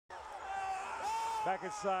Back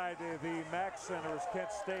inside the Mack Center is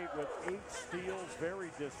Kent State with 8 steals.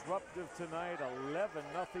 Very disruptive tonight. 11-0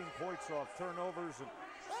 points off turnovers. And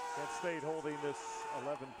Kent State holding this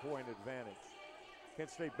 11-point advantage.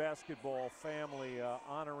 Kent State basketball family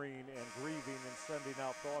honoring and grieving and sending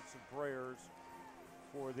out thoughts and prayers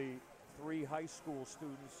for the 3 high school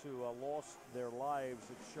students who lost their lives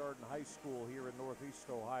at Chardon High School here in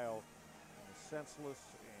Northeast Ohio. A senseless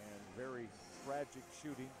and very tragic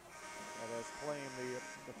shooting that has claimed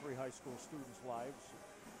the 3 high school students' lives.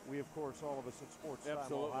 We, of course, all of us at Sports Time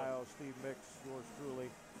Ohio, Steve Mix, yours truly,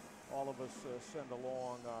 all of us send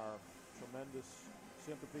along our tremendous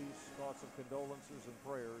sympathies, thoughts of condolences and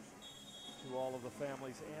prayers to all of the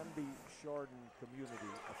families and the Chardon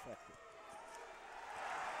community affected.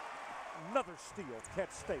 Another steal,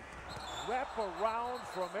 Kent State. Wrap around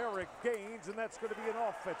from Eric Gaines, and that's going to be an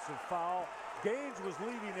offensive foul. Gaines was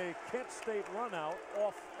leading a Kent State run out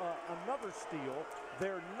off another steal.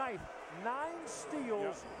 Their 9th, 9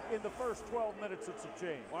 steals in the first 12 minutes of some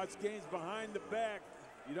change. Watch Gaines behind the back.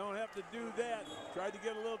 You don't have to do that. Tried to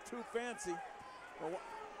get a little too fancy. Well,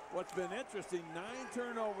 what's been interesting, 9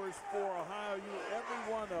 turnovers for Ohio U.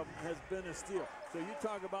 Every one of them has been a steal. So you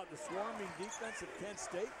talk about the swarming defense of Kent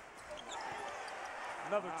State.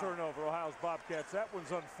 Another turnover, Ohio's Bobcats. That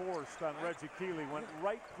one's unforced on Reggie Keeley. Went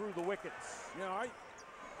right through the wickets. You know,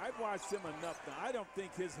 I've watched him enough now. I don't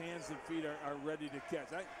think his hands and feet are ready to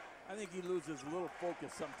catch. I think he loses a little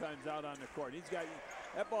focus sometimes out on the court.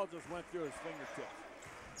 That ball just went through his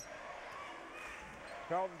fingertips.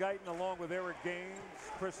 Carlton Guyton along with Eric Gaines,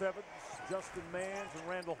 Chris Evans, Justin Manns, and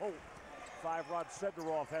Randall Holt. 5 Rod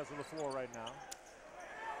Sedorov has on the floor right now.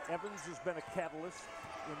 Evans has been a catalyst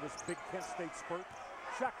in this big Kent State spurt.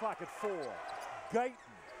 Shot clock at 4. Guyton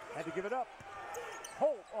had to give it up.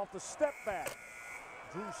 Holt off the step back.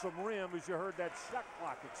 Drew some rim as you heard that shot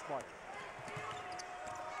clock expire.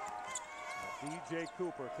 DJ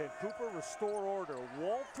Cooper. Can Cooper restore order?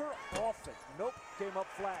 Walter off it. Nope, came up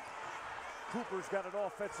flat. Cooper's got an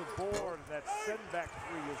offensive board, and that send-back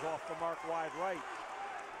 3 is off the mark wide right.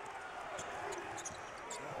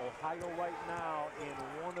 Ohio right now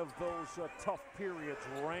in one of those tough periods.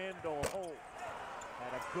 Randall Holt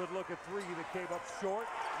had a good look at 3 that came up short.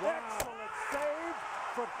 Wow. Excellent save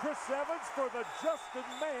from Chris Evans for the Justin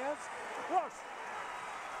Manns rush.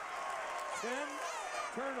 10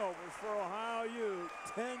 turnovers for Ohio U,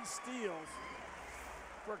 10 steals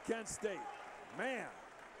for Kent State. Man.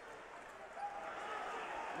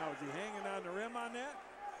 Now, is he hanging on the rim on that?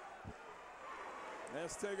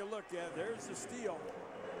 Let's take a look at it. There's the steal.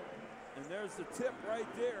 And there's the tip right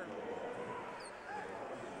there.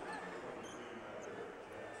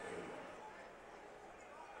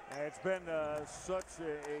 It's been such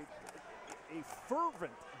a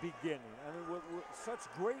fervent beginning. I mean, with such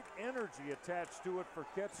great energy attached to it for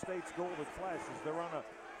Kent State's Golden Flashes. They're on a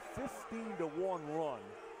 15-1 run.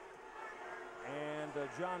 And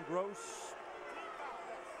John Gross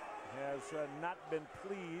has not been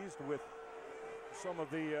pleased with some of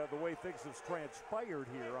the way things have transpired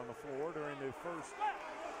here on the floor during the first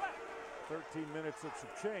 13 minutes of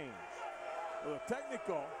some change. Well, the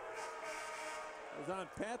technical was on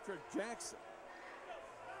Patrick Jackson.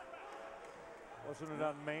 Wasn't it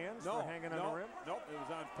on Manns for hanging on the rim? Nope, it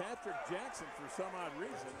was on Patrick Jackson for some odd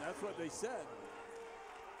reason. That's what they said.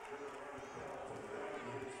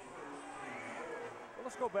 Well,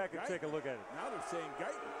 let's go back and take a look at it. Now they're saying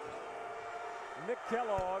Guyton. Nick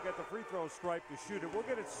Kellogg at the free throw stripe to shoot it. We'll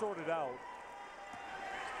get it sorted out.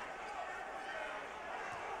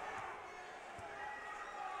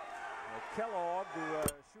 Kellogg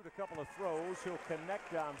to shoot a couple of throws. He'll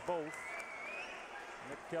connect on both.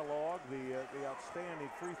 Nick Kellogg, the outstanding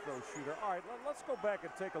free throw shooter. All right, let's go back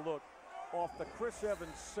and take a look off the Chris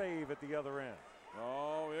Evans save at the other end.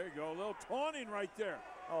 Oh, there you go. A little taunting right there.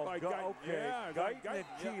 Oh, okay. Yeah, Guyton and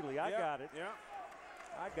Keeley. I got it. Yeah.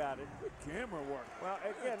 I got it. Good camera work. Well,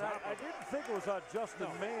 again, I didn't think it was on Justin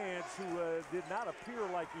Manns, who did not appear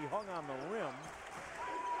like he hung on the rim.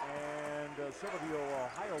 And some of the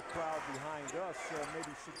Ohio crowd behind us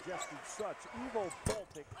maybe suggested such. Evo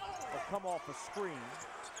Baltic will come off the screen.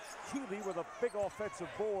 Keeley with a big offensive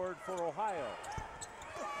board for Ohio.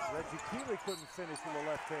 Reggie Keeley couldn't finish with the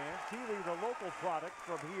left hand. Keeley, the local product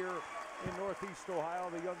from here in Northeast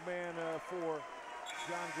Ohio, the young man for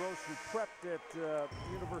John Gross, who prepped at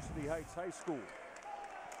University Heights High School.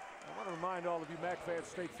 I want to remind all of you MAC fans,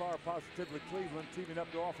 State Farm Positively Cleveland, teaming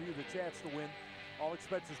up to offer you the chance to win all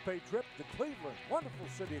expenses paid trip to Cleveland, wonderful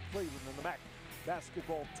city of Cleveland, in the MAC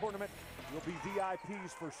basketball tournament. You'll be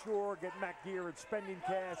VIPs for sure. Get MAC gear and spending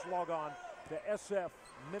cash. Log on to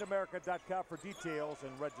sfmidamerica.com for details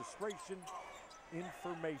and registration.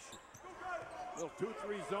 information. Little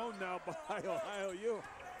 2-3 zone now by Ohio U.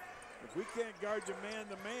 If we can't guard your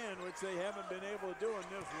man-to-man, which they haven't been able to do in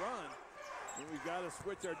this run, then we've got to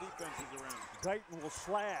switch our defenses around. Guyton will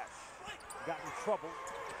slash. Got in trouble.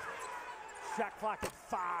 Shot clock at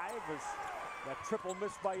 5 as that triple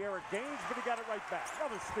missed by Eric Gaines, but he got it right back.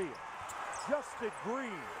 Another steal. Justin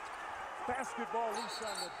Green. Basketball loose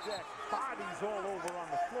on the deck. Bodies all over on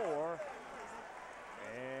the floor.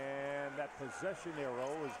 And that possession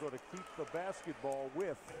arrow is going to keep the basketball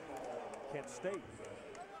with Kent State.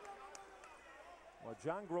 Well,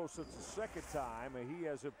 John Gross, it's the second time, and he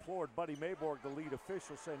has implored Buddy Mayborg, the lead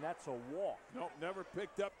official, saying that's a walk. Nope, never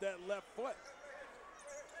picked up that left foot.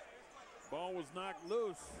 Ball was knocked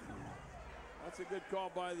loose. That's a good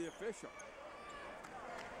call by the official.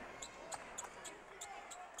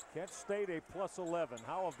 Kent State a +11.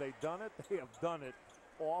 How have they done it? They have done it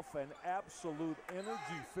off an absolute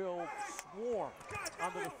energy-filled swarm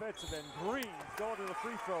on the defensive end. Green going to the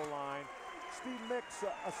free throw line. Steve Mix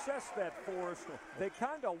assessed that for us. They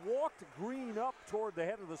kind of walked Green up toward the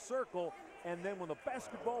head of the circle, and then when the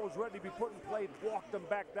basketball was ready to be put in play, walked them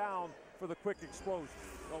back down for the quick explosion.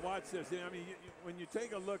 Well, watch this. I mean, when you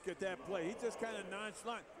take a look at that play, he just kind of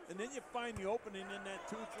nonchalant, and then you find the opening in that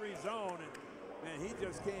 2-3 zone, and man, he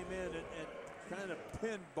just came in and kind of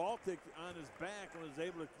pinned Baltic on his back and was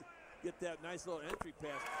able to get that nice little entry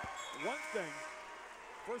pass. One thing,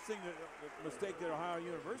 first thing, the mistake that Ohio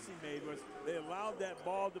University made was they allowed that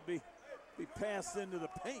ball to be passed into the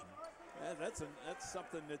paint. That's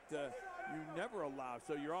something that you never allow.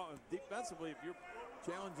 So you're all defensively, if you're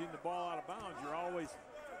challenging the ball out of bounds, you're always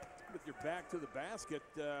with your back to the basket,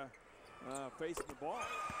 facing the ball.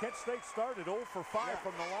 Kent State started 0 for 5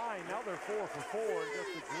 from the line. Now they're 4 for 4. And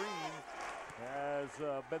Justin Green has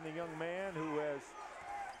been the young man who has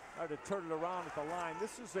tried to turn it around at the line.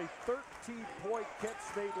 This is a 13-point Kent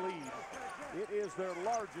State lead. It is their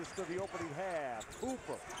largest of the opening half.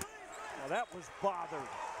 Hooper. Well, that was bothered,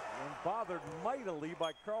 and bothered mightily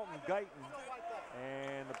by Carlton Guyton.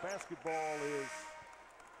 And the basketball is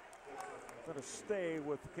going to stay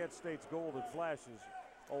with Kent State's Golden Flashes.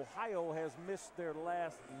 Ohio has missed their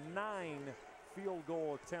last 9 field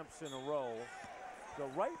goal attempts in a row. So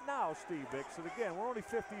right now, Steve Mix, and again, we're only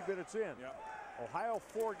 15 minutes in. Yep. Ohio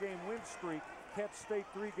 4-game win streak, Kent State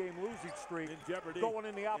 3-game losing streak, in jeopardy, going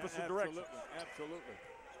in the opposite direction. Absolutely.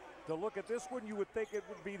 To look at this one, you would think it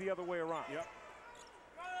would be the other way around. Yep.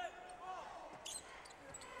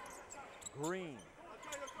 Green.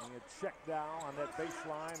 And a check down on that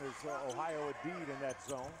baseline as Ohio indeed in that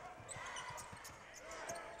zone.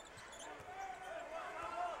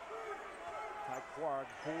 Tyquard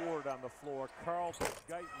board on the floor. Carlton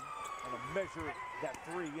Guyton and a measure that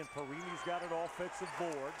 3, and Perini's got an offensive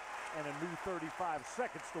board and a new 35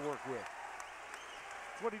 seconds to work with.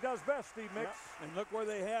 It's what he does best, Steve Mix. Yep. And look where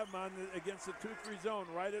they have him on against the 2-3 zone,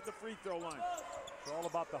 right at the free throw line. It's all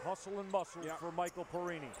about the hustle and muscle for Michael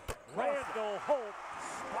Perini. Right. Randall Holt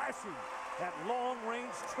splashing that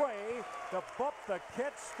long-range tray to bump the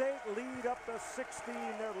Kent State lead up to 16,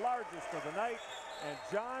 their largest of the night. And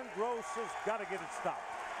John Gross has got to get it stopped.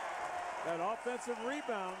 That offensive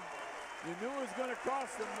rebound, you knew it was going to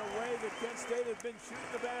cost them the way that Kent State has been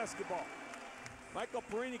shooting the basketball. Michael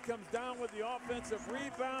Perini comes down with the offensive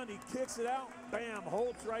rebound. He kicks it out. Bam,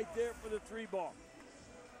 Holt's right there for the 3 ball.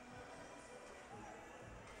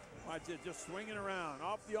 Watch it, just swinging around.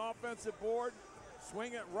 Off the offensive board,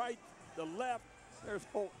 swing it right to left. There's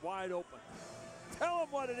Holt wide open. Tell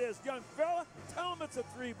him what it is, young fella. Tell him it's a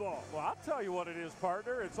 3 ball. Well, I'll tell you what it is,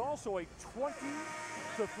 partner. It's also a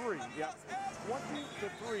 20-3. Yeah,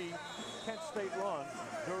 20-3 Kent State run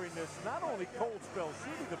during this not only cold spell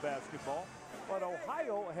shooting the basketball, but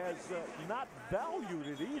Ohio has not valued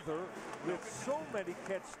it either, with so many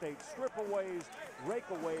Kent State strip-aways,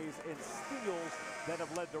 rake-aways, and steals that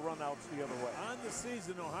have led to run-outs the other way. On the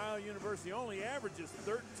season, Ohio University only averages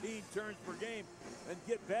 13 turns per game and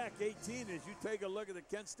get back 18 as you take a look at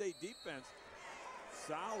the Kent State defense.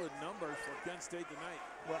 Solid numbers for Kent State tonight.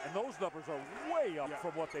 Well, and those numbers are way up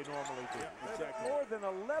from what they normally do. Yeah, exactly. More than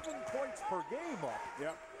 11 points per game up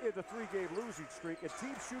in the 3-game losing streak. A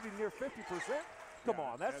team shooting near 50%? Come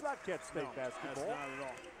on, that's not Kent State basketball. That's not at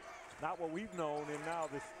all. Not what we've known in now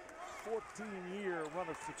this 14-year run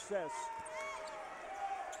of success.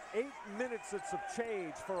 8 minutes and some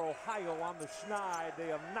change for Ohio on the schneid. They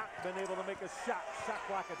have not been able to make a shot. Shot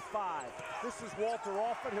clock at 5. This is Walter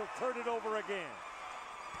Offit. He'll turn it over again.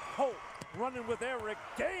 Holt running with Eric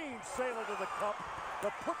Gaines sailing to the cup.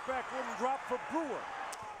 The putback wouldn't drop for Brewer.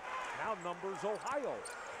 Now numbers Ohio.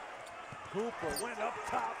 Cooper went up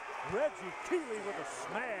top. Reggie Keeley with a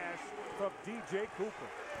smash from DJ Cooper.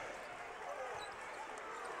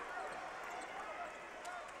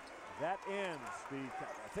 That ends the,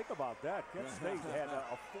 think about that. Kent State had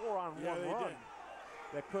a 4-on-1 run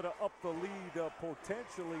that could have upped the lead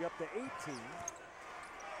potentially up to 18.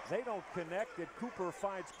 They don't connect it. Cooper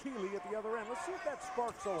finds Keeley at the other end. Let's see if that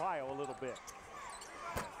sparks Ohio a little bit.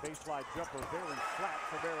 Baseline jumper very flat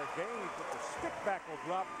for Eric Gaines, but the stick back will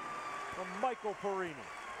drop from Michael Perini.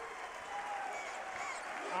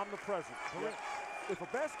 Omnipresent. Yep. If a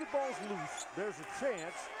basketball's loose, there's a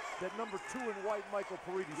chance that number 2 in white, Michael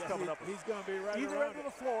Perini's coming up. He's going to be right either around end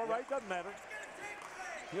of the floor, Yep. right? Doesn't matter.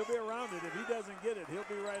 He'll be around it. If he doesn't get it, he'll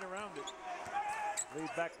be right around it. Lead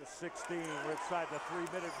back to 16. We're inside the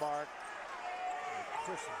 3-minute mark.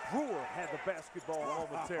 Chris Brewer had the basketball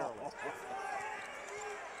momentarily.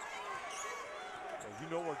 You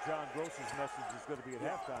know where John Gross's message is going to be at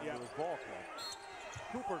halftime with his ball club.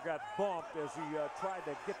 Cooper got bumped as he tried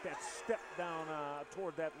to get that step down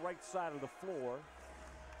toward that right side of the floor.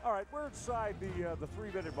 All right, we're inside the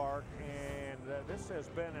 3-minute mark, and this has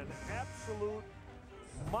been an absolute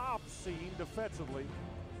mob scene defensively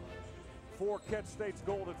for Kent State's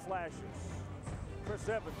Golden Flashes. Chris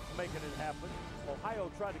Evans making it happen. Ohio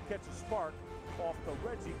tried to catch a spark off the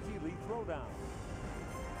Reggie Keeley throwdown.